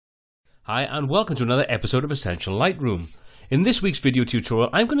Hi and welcome to another episode of Essential Lightroom. In this week's video tutorial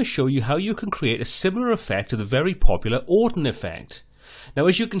I'm going to show you how you can create a similar effect to the very popular Orton effect. Now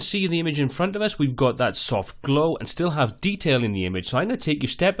as you can see in the image in front of us, we've got that soft glow and still have detail in the image, so I'm going to take you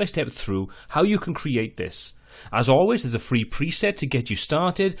step by step through how you can create this. As always, there's a free preset to get you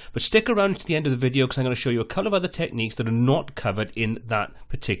started, but stick around to the end of the video because I'm going to show you a couple of other techniques that are not covered in that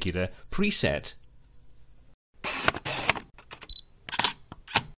particular preset.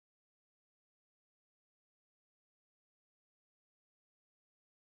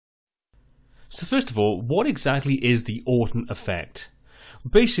 So first of all, what exactly is the Orton effect?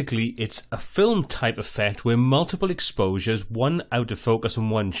 Basically, it's a film type effect where multiple exposures, one out of focus and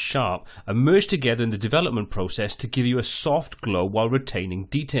one sharp, are merged together in the development process to give you a soft glow while retaining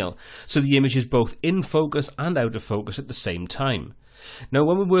detail. So the image is both in focus and out of focus at the same time. Now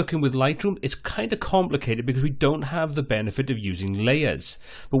when we're working with Lightroom, it's kind of complicated because we don't have the benefit of using layers,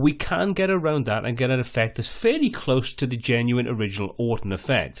 but we can get around that and get an effect that's fairly close to the genuine original Orton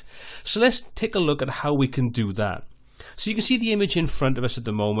effect. So let's take a look at how we can do that. So you can see the image in front of us at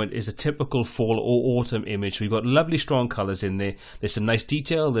the moment is a typical fall or autumn image. We've got lovely strong colours in there, there's some nice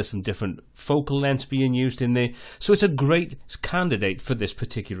detail, there's some different focal lengths being used in there, so it's a great candidate for this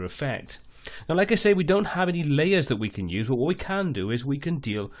particular effect. Now like I say, we don't have any layers that we can use, but what we can do is we can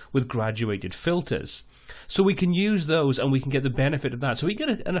deal with graduated filters. So we can use those and we can get the benefit of that. So we get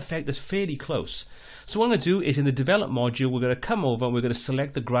an effect that's fairly close. So what I'm going to do is in the develop module, we're going to come over and we're going to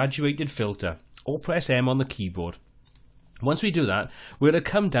select the graduated filter or press M on the keyboard. Once we do that, we're going to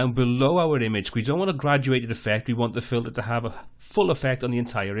come down below our image. We don't want a graduated effect, we want the filter to have a full effect on the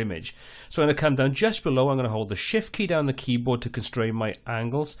entire image. So I'm going to come down just below, I'm going to hold the shift key down the keyboard to constrain my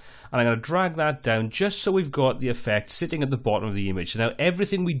angles, and I'm going to drag that down just so we've got the effect sitting at the bottom of the image. So now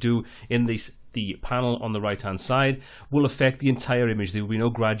everything we do in the panel on the right hand side will affect the entire image. There will be no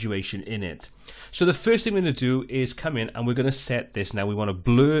graduation in it. So the first thing we're going to do is come in and we're going to set this. Now we want to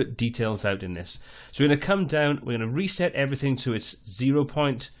blur details out in this. So we're going to come down, we're going to reset everything to its 0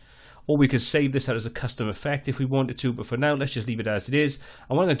 point, or we could save this out as a custom effect if we wanted to, but for now let's just leave it as it is.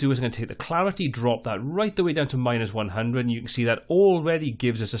 And what I'm going to do is I'm going to take the clarity, drop that right the way down to -100, and you can see that already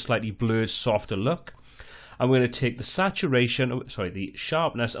gives us a slightly blurred, softer look. And we're going to take the the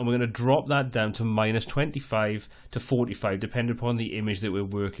sharpness, and we're going to drop that down to -25 to 45, depending upon the image that we're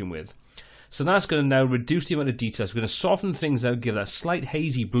working with. So that's going to now reduce the amount of detail. So we're going to soften things out, give that slight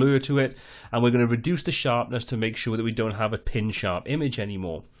hazy blur to it, and we're going to reduce the sharpness to make sure that we don't have a pin sharp image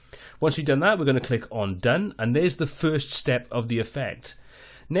anymore. Once we've done that, we're going to click on Done, and there's the first step of the effect.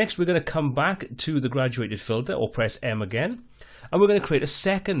 Next, we're going to come back to the graduated filter, or press M again, and we're going to create a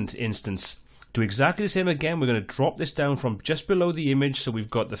second instance. Do exactly the same again. We're going to drop this down from just below the image so we've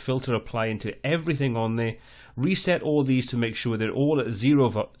got the filter applying to everything on there. Reset all these to make sure they're all at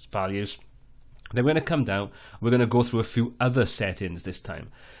 0 values. Then we're going to come down, we're going to go through a few other settings this time.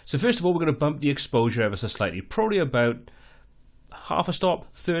 So first of all, we're going to bump the exposure ever so slightly, probably about half a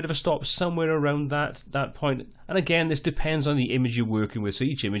stop, third of a stop, somewhere around that point. And again, this depends on the image you're working with, so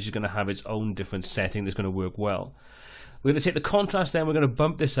each image is going to have its own different setting that's going to work well. We're going to take the contrast then, we're going to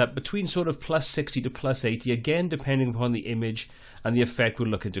bump this up between sort of +60 to +80, again depending upon the image and the effect we're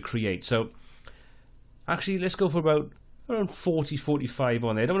looking to create. So actually let's go for around 40, 45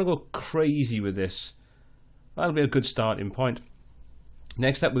 on there. I don't want to go crazy with this. That'll be a good starting point.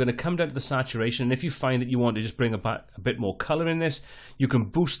 Next up, we're going to come down to the saturation, and if you find that you want to just bring a bit more color in this, you can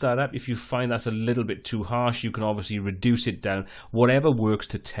boost that up. If you find that's a little bit too harsh, you can obviously reduce it down, whatever works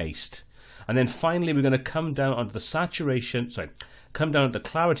to taste. And then finally, we're going to come down onto the come down to the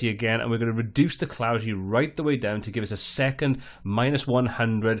clarity again, and we're going to reduce the clarity right the way down to give us a second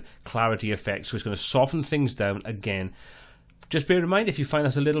 -100 clarity effect. So it's going to soften things down again. Just bear in mind, if you find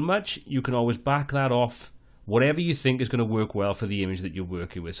that's a little much, you can always back that off, whatever you think is going to work well for the image that you're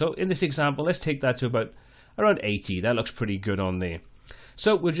working with. So in this example, let's take that to around 80. That looks pretty good on there.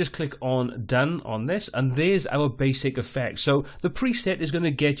 So we'll just click on Done on this, and there's our basic effect. So the preset is going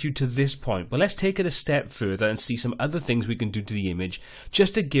to get you to this point, but let's take it a step further and see some other things we can do to the image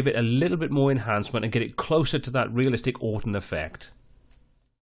just to give it a little bit more enhancement and get it closer to that realistic Orton effect.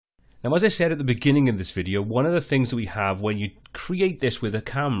 Now, as I said at the beginning of this video, one of the things that we have when you create this with a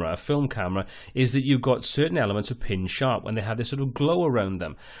camera, a film camera, is that you've got certain elements of pin sharp when they have this sort of glow around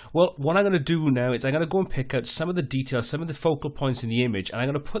them. Well, what I'm going to do now is I'm going to go and pick out some of the details, some of the focal points in the image, and I'm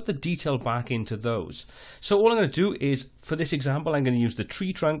going to put the detail back into those. So all I'm going to do is, for this example, I'm going to use the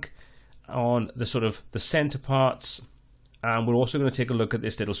tree trunk on the sort of the center parts, and we're also going to take a look at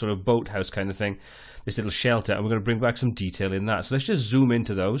this little sort of boathouse kind of thing, this little shelter, and we're going to bring back some detail in that. So let's just zoom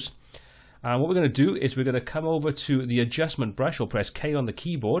into those. And what we're going to do is we're going to come over to the adjustment brush, or press K on the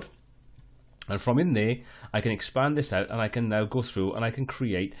keyboard, And from in there, I can expand this out and I can now go through and I can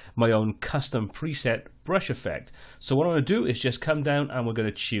create my own custom preset brush effect. So what I'm going to do is just come down and we're going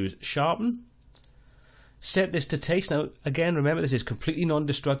to choose Sharpen. Set this to taste. Now, again, remember this is completely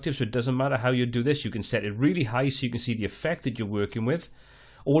non-destructive, so it doesn't matter how you do this. You can set it really high so you can see the effect that you're working with.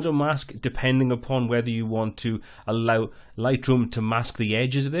 Auto mask, depending upon whether you want to allow Lightroom to mask the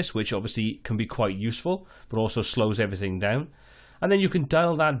edges of this, which obviously can be quite useful, but also slows everything down. And then you can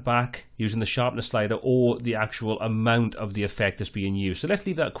dial that back using the sharpness slider or the actual amount of the effect that's being used. So let's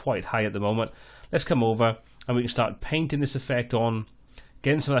leave that quite high at the moment. Let's come over and we can start painting this effect on,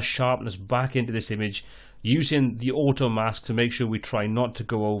 getting some of that sharpness back into this image, using the auto mask to make sure we try not to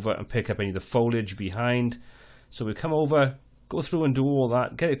go over and pick up any of the foliage behind. So we come over, go through and do all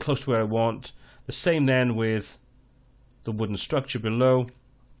that, get it close to where I want. The same then with the wooden structure below.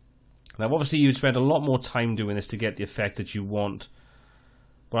 Now obviously you'd spend a lot more time doing this to get the effect that you want,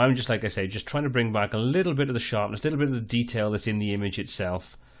 but I'm just, like I say, just trying to bring back a little bit of the sharpness, a little bit of the detail that's in the image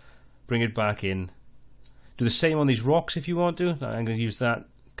itself, bring it back in. Do the same on these rocks if you want to. Now I'm going to use that,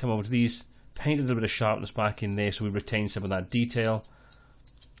 come over to these, paint a little bit of sharpness back in there so we retain some of that detail.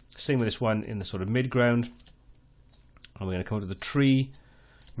 Same with this one in the sort of mid-ground. And we're going to come to the tree,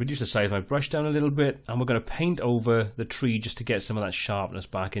 reduce the size of my brush down a little bit, and we're going to paint over the tree just to get some of that sharpness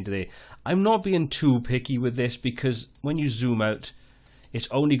back into there. I'm not being too picky with this because when you zoom out, it's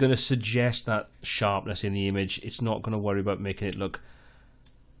only going to suggest that sharpness in the image. It's not going to worry about making it look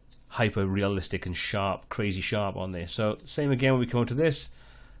hyper realistic and sharp, crazy sharp on there. So same again when we come to this,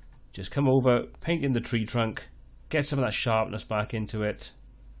 just come over, paint in the tree trunk, get some of that sharpness back into it.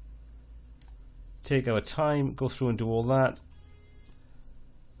 Take our time, go through and do all that.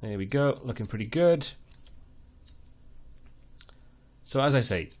 There we go, looking pretty good. So as I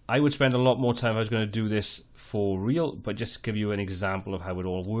say, I would spend a lot more time if I was going to do this for real, but just to give you an example of how it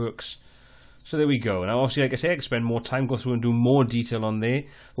all works. So there we go. Now obviously, like I say, I can spend more time, go through and do more detail on there.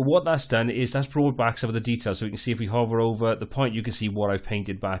 But what that's done is that's brought back some of the detail. So you can see if we hover over the point, you can see what I've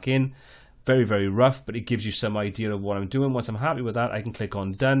painted back in. Very, very rough, but it gives you some idea of what I'm doing. Once I'm happy with that, I can click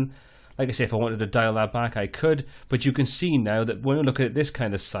on Done. Like I say, if I wanted to dial that back, I could, but you can see now that when we look at this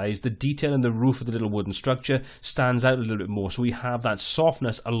kind of size, the detail in the roof of the little wooden structure stands out a little bit more. So we have that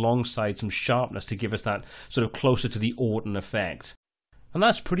softness alongside some sharpness to give us that sort of closer to the Orton effect. And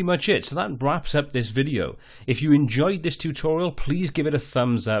that's pretty much it. So that wraps up this video. If you enjoyed this tutorial, please give it a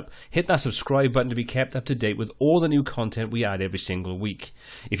thumbs up. Hit that subscribe button to be kept up to date with all the new content we add every single week.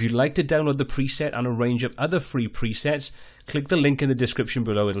 If you'd like to download the preset and a range of other free presets, click the link in the description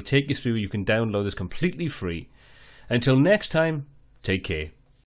below. It'll take you through. You can download this completely free. Until next time, take care.